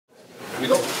we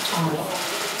go.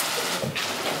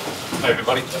 Hi,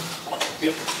 everybody.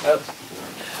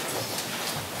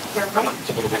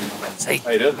 Hey, How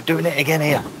you doing? we're doing it again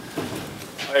here.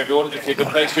 Hi, everyone. If you could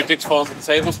place your dicks phones on the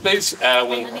tables, please.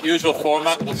 Usual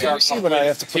format. We'll start See what I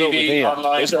have to put up with here.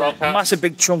 online, There's a broadcast. massive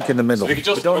big chunk in the middle. So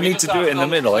we don't need to do it in the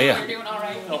middle here.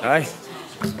 Aye.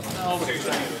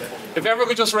 If everyone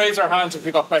could just raise our hands if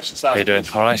you've got questions. How you doing?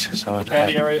 All right. So,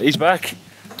 he's back.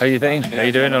 How you doing? How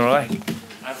you doing? All right.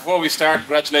 And before we start,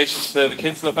 congratulations to the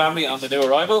Kinsella family on the new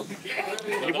arrival.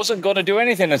 He wasn't going to do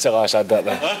anything until I said that.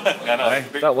 Then. Aye,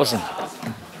 that wasn't.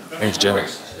 Thanks, Jim.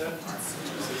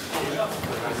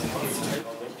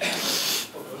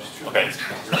 Okay.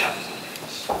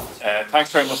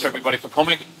 Thanks very much, everybody, for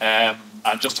coming. And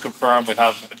just to confirm, we'll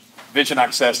have vision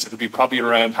access. It'll be probably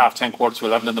around 10:30,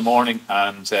 11 in the morning,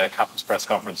 and captain's press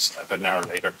conference about an hour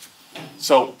later.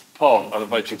 So, Paul, I'll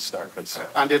invite you to start, please.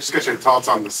 Andy, just get your thoughts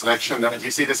on the selection. Do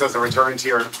you see this as a return to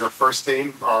your first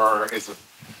team, or is it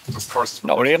just first?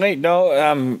 Not really. No.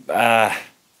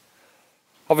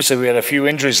 Obviously, we had a few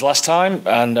injuries last time,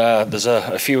 and there's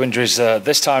a few injuries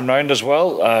this time round as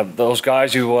well. Those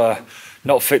guys who were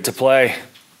not fit to play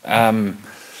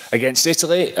against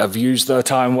Italy have used their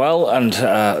time well and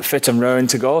fit and raring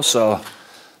to go. So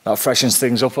that freshens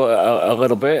things up a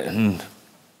little bit. And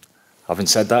having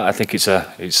said that, I think it's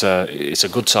a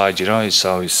good side, you know.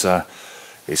 So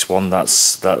it's one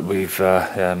that we've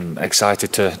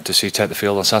excited to see take the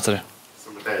field on Saturday.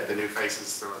 Some of the new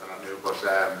faces, they're not new, but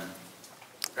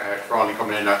Crawley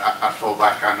coming in at full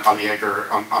back and Ollie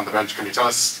Yeager on the bench. Can you tell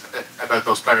us about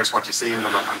those players, what you see in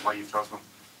them, and why you've chosen them?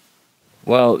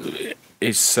 Well,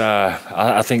 it's.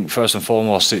 I think first and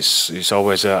foremost, it's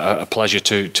always a pleasure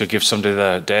to give somebody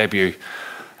their debut,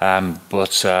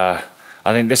 but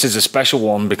I think this is a special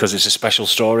one because it's a special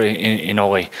story in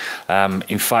Ollie.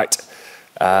 In fact,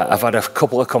 I've had a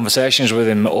couple of conversations with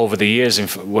him over the years.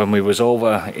 When we was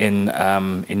over in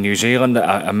New Zealand,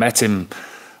 I met him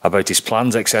about his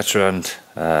plans, etc., and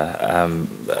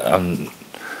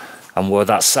where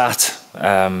that sat.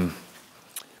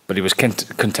 But he was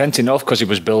content enough because he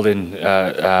was building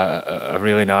a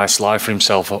really nice life for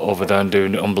himself over there and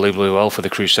doing unbelievably well for the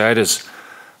Crusaders.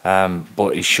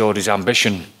 But he showed his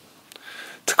ambition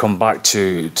to come back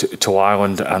to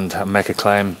Ireland and make a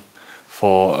claim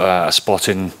for a spot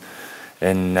in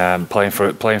playing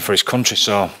for his country.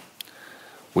 So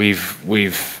we've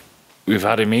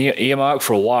had him earmarked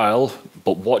for a while,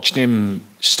 but watching him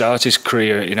start his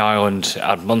career in Ireland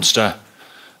at Munster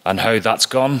and how that's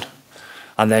gone,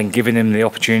 and then giving him the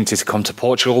opportunity to come to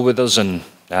Portugal with us, and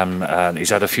he's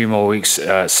had a few more weeks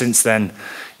since then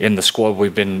in the squad.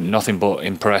 We've been nothing but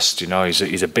impressed. You know,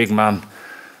 he's a big man,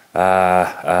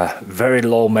 very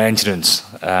low maintenance,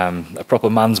 a proper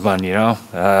man's man. You know,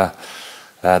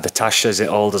 the tash says it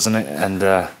all, doesn't it?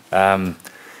 And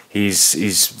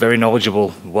he's very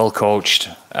knowledgeable, well coached,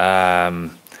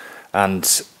 and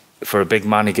for a big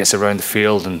man, he gets around the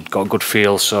field and got a good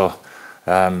feel. So.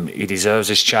 He deserves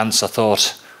his chance, I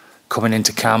thought, coming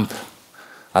into camp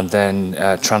and then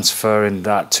transferring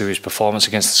that to his performance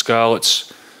against the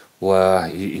Scarlets, where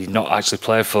he not actually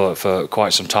played for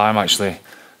quite some time. Actually,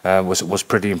 was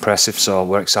pretty impressive. So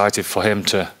we're excited for him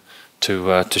to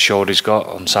show what he's got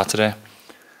on Saturday.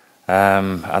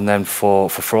 And then for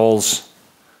Frolls,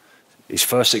 his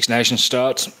first Six Nations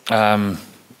start.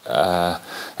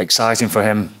 Exciting for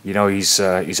him. You know, he's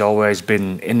always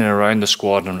been in and around the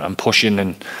squad and pushing,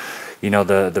 and you know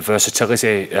the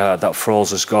versatility that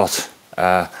Frolls has got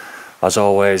has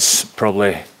always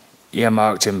probably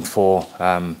earmarked him for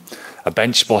a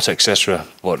bench spot, etc.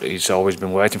 But he's always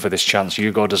been waiting for this chance.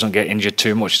 Hugo doesn't get injured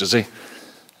too much, does he?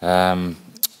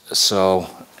 So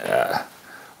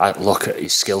I look at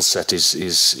his skill set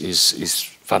is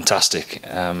fantastic.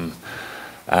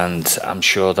 And I'm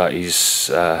sure that it's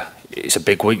a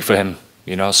big week for him,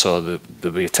 you know, so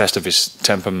there'll be a test of his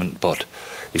temperament, but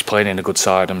he's playing in a good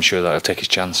side. I'm sure that he'll take his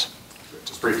chance.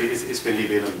 Just briefly, is Billy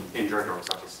Bealham injured, or is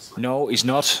that just... No, he's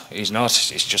not. He's not.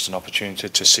 It's just an opportunity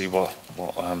to see what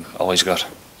Ollie's got.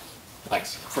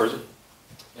 Thanks. Further?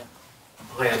 Yeah.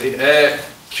 Hi, Andy.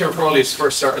 Kieran Frawley's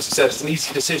first start, as I said, it's an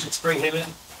easy decision to bring him in.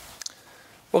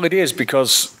 Well, it is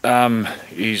because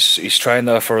he's trained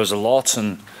there for us a lot,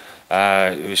 and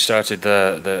we started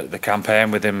the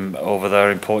campaign with him over there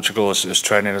in Portugal as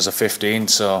training as a 15.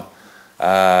 So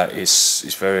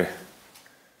it's very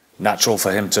natural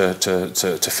for him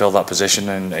to fill that position,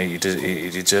 and he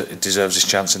deserves his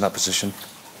chance in that position.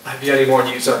 Have you any more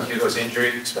news on Hugo's injury?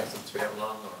 Do you expect him to be out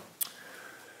long? Or?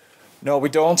 No, we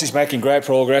don't. He's making great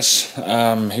progress.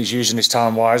 He's using his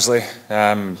time wisely.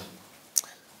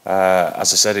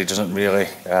 As I said, he doesn't really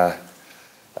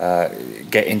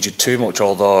get injured too much.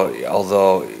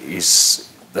 Although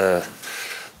he's the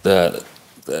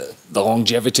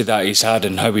longevity that he's had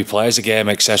and how he plays the game,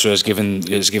 etc., has given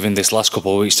this last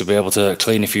couple of weeks to be able to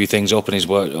clean a few things up, and he's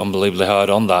worked unbelievably hard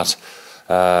on that.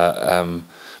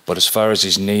 But as far as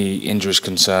his knee injury is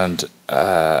concerned,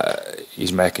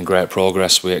 he's making great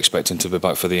progress. We expect him to be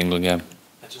back for the England game.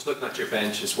 And just looking at your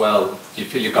bench as well, do you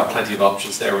feel you've got plenty of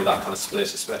options there with that kind of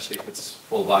split, especially if it's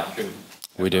full back?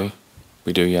 We do,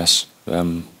 yes.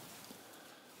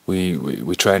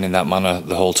 We train in that manner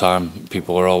the whole time.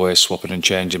 People are always swapping and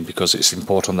changing because it's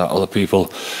important that other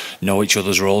people know each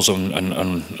other's roles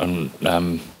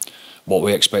and what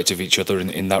we expect of each other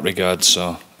in that regard.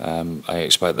 So I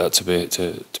expect that to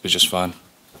be just fine.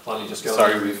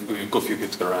 Sorry, we've got a few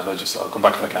people to go around. I'll come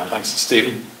back if I can. Thanks,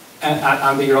 Stephen.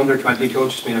 Andy, your under-20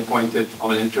 coach has been appointed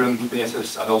on an interim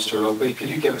basis at Ulster Rugby. Could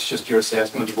you give us just your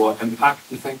assessment of what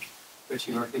impact you think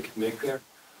Richie Murphy could make there?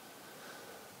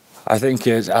 I think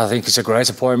it's a great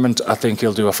appointment. I think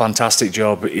he'll do a fantastic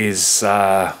job. His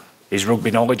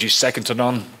rugby knowledge is second to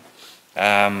none.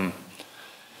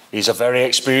 He's a very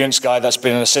experienced guy that's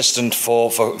been an assistant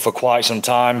for quite some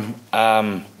time.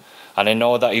 And I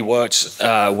know that he worked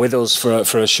with us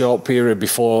for a short period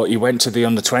before he went to the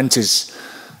under-20s.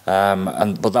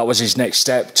 But that was his next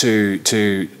step to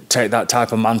take that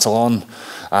type of mantle on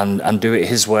and do it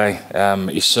his way.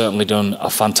 He's certainly done a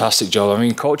fantastic job. I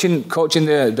mean, coaching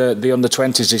the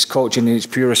under-20s is coaching in its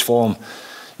purest form.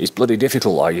 It's bloody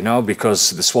difficult, like, you know,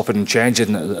 because the swapping and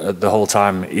changing the whole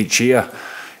time each year.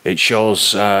 It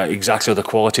shows exactly the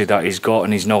quality that he's got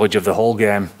and his knowledge of the whole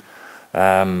game.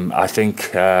 I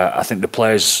think the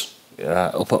players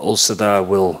up at Ulster there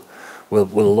will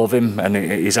love him, and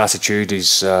his attitude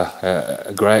is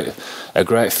a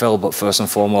great fill. But first and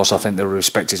foremost, I think they'll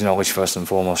respect his knowledge first and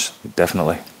foremost,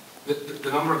 definitely.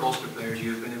 The number of Ulster players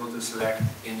you've been able to select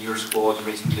in your squad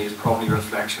recently is probably a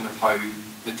reflection of how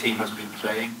the team has been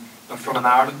playing. But from an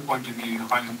Ireland point of view,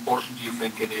 how important do you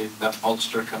think it is that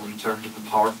Ulster can return to the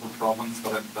powerful province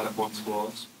that it once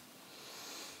was?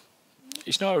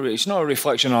 It's not a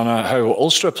reflection on how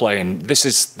Ulster are playing. This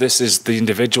is the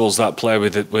individuals that play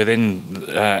within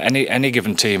any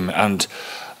given team. And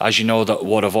as you know, that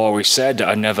what I've always said,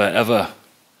 I never ever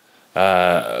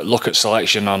look at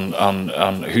selection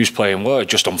on who's playing where,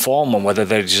 just on form and whether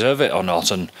they deserve it or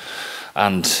not.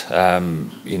 And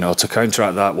you know, to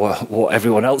counteract that, what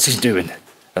everyone else is doing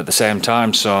at the same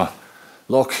time. So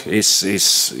look,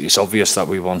 it's obvious that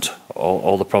we want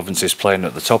all the provinces playing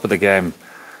at the top of the game.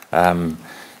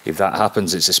 If that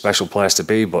happens, it's a special place to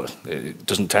be, but it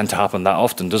doesn't tend to happen that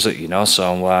often, does it? You know,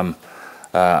 so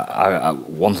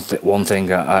one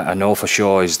thing I know for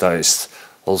sure is that it's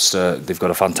Ulster. They've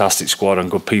got a fantastic squad and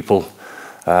good people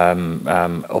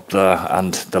up there,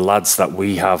 and the lads that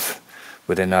we have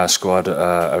within our squad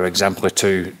are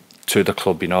exemplary to the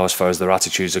club. You know, as far as their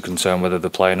attitudes are concerned, whether they're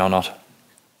playing or not.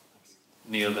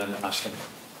 Neil, then Ashton.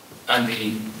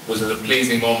 Andy, was it a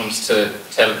pleasing moment to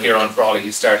tell Kieran Frawley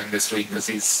he's starting this week, because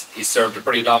he's served a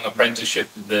pretty long apprenticeship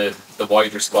in the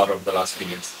wider squad over the last few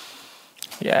years?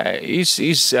 Yeah, he's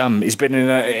been in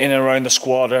and around the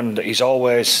squad, and he's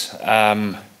always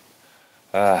had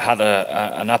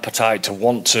an appetite to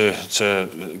want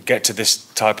to get to this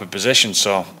type of position.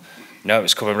 So now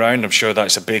it's coming round. I'm sure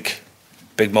that's a big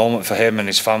moment for him and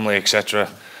his family, etc.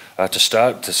 To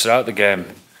start the game.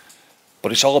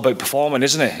 But it's all about performing,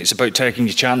 isn't it? It's about taking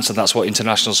your chance, and that's what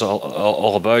international's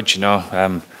all about. You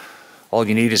know, all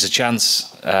you need is a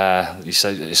chance.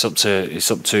 It's up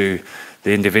to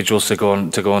the individuals to go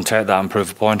and take that and prove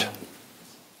a point.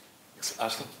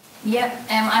 Ashley? Yeah,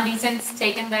 Andy, since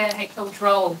taking the head coach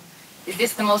role, is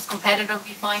this the most competitive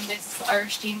you find this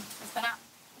Irish team has been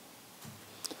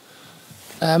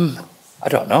at? I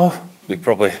don't know. It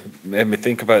probably made me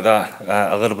think about that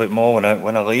a little bit more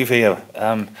when I leave here.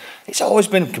 It's always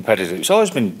been competitive. It's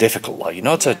always been difficult, like, you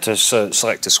know, to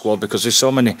select a squad, because there's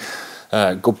so many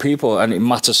good people, and it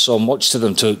matters so much to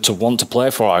them to want to play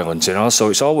for Ireland, you know. So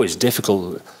it's always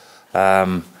difficult.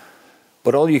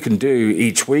 But all you can do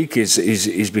each week is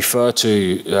be fair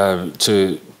to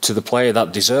the player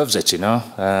that deserves it, you know.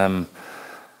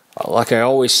 Like I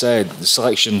always said, the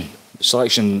selection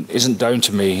isn't down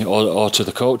to me or to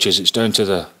the coaches. It's down to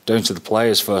the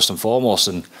players first and foremost,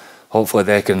 and hopefully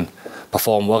they can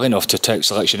perform well enough to take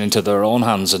selection into their own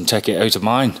hands and take it out of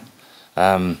mine.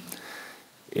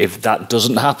 If that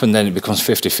doesn't happen, then it becomes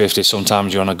 50-50.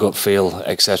 Sometimes you're on a gut feel,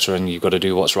 etc., and you've got to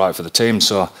do what's right for the team.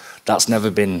 So that's never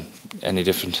been any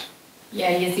different.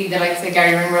 Yeah, you see the likes of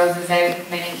Gary Ringrose is out,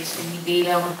 many English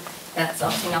Velo, that's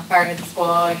obviously not part of the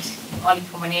squad. Ollie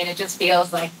coming in, it just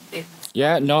feels like it's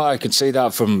Yeah, no, I can see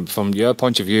that from your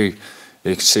point of view.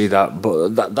 You can see that,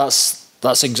 but that's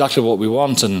exactly what we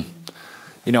want. And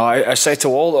you know, I say to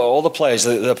all the players,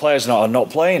 the players are not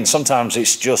playing. Sometimes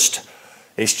it's just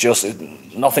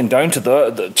nothing down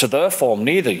to their form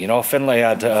neither. You know, Finlay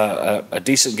had a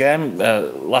decent game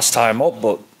last time up,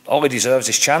 but all he deserves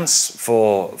is chance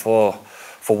for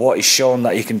what he's shown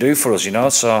that he can do for us. You know,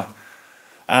 so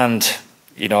and.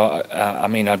 You know, I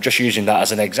mean, I'm just using that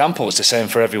as an example. It's the same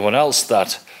for everyone else,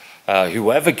 that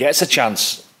whoever gets a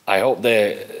chance, I hope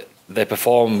they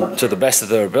perform to the best of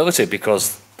their ability,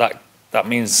 because that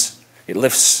means it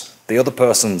lifts the other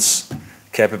person's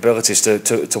capabilities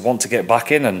to want to get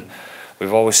back in. And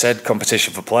we've always said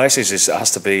competition for places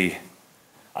has to be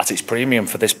at its premium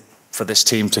for this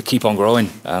team to keep on growing,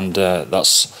 and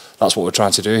that's what we're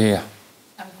trying to do here.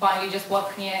 And finally, just what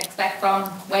can you expect from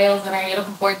Wales, and are you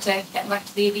looking forward to getting back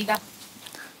to the Aviva?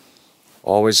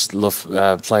 Always love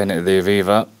playing at the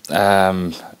Aviva.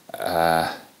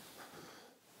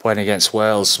 Playing against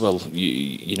Wales, well,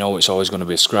 you know it's always going to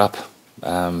be a scrap.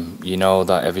 You know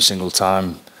that every single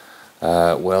time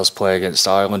Wales play against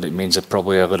Ireland, it means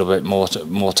probably a little bit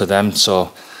more to them.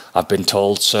 So I've been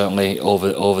told, certainly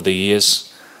over the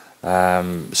years.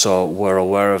 So we're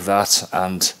aware of that,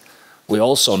 and we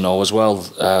also know as well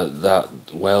that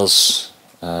Wales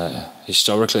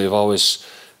historically have always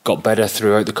got better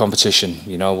throughout the competition.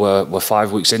 You know, we're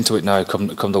 5 weeks into it now.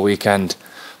 Come the weekend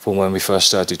from when we first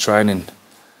started training,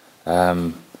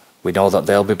 we know that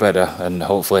they'll be better, and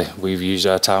hopefully we've used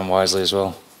our time wisely as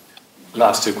well.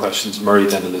 Last two questions, Murray,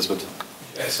 then Elizabeth.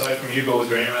 Aside from Hugo, was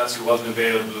there anyone else who wasn't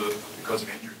available because of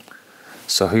injury?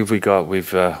 So who've we got?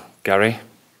 We've Gary.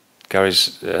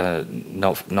 Gary's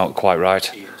not quite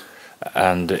right.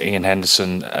 And Ian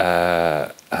Henderson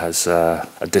has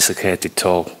a dislocated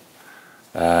toe.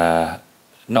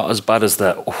 Not as bad as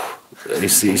that.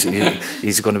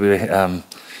 He's going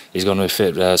to be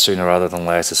fit sooner rather than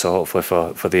later. So hopefully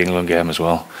for the England game as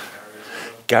well.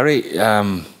 Gary,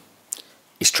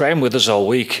 he's trained with us all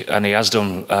week, and he has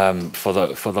done for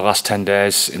the last 10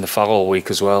 days in the Farrell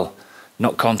week as well.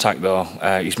 Not contact though.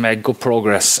 He's made good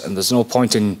progress, and there's no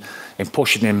point in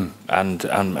pushing him and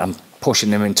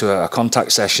pushing him into a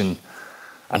contact session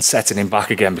and setting him back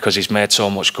again, because he's made so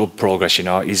much good progress. You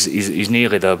know, he's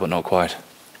nearly there, but not quite.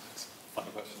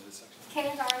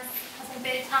 Kevin Doris has a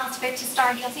bit asked about to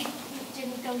start. He obviously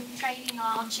didn't go training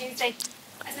on Tuesday.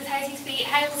 I suppose how is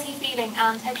he feeling,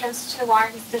 and how close to the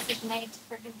wire was the decision made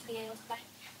for him to be able to play?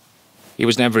 He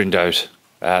was never in doubt.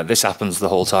 This happens the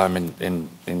whole time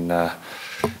in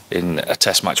a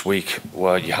Test match week,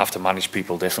 where you have to manage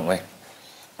people differently.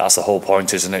 That's the whole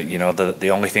point, isn't it? You know, the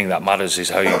only thing that matters is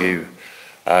how you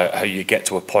get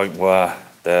to a point where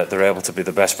they're able to be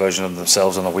the best version of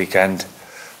themselves on the weekend.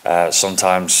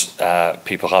 Sometimes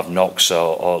people have knocks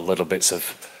or little bits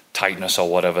of tightness or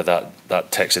whatever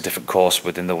that takes a different course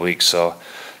within the week. So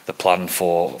the plan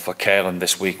for Caelan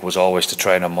this week was always to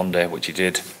train on Monday, which he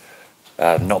did.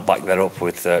 Not back that up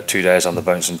with 2 days on the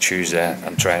bounce on Tuesday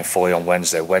and train fully on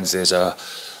Wednesday. Wednesday's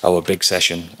our big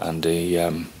session, and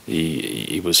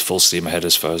he was full steam ahead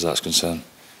as far as that's concerned.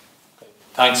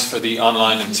 Thanks for the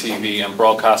online and TV and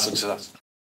broadcasting.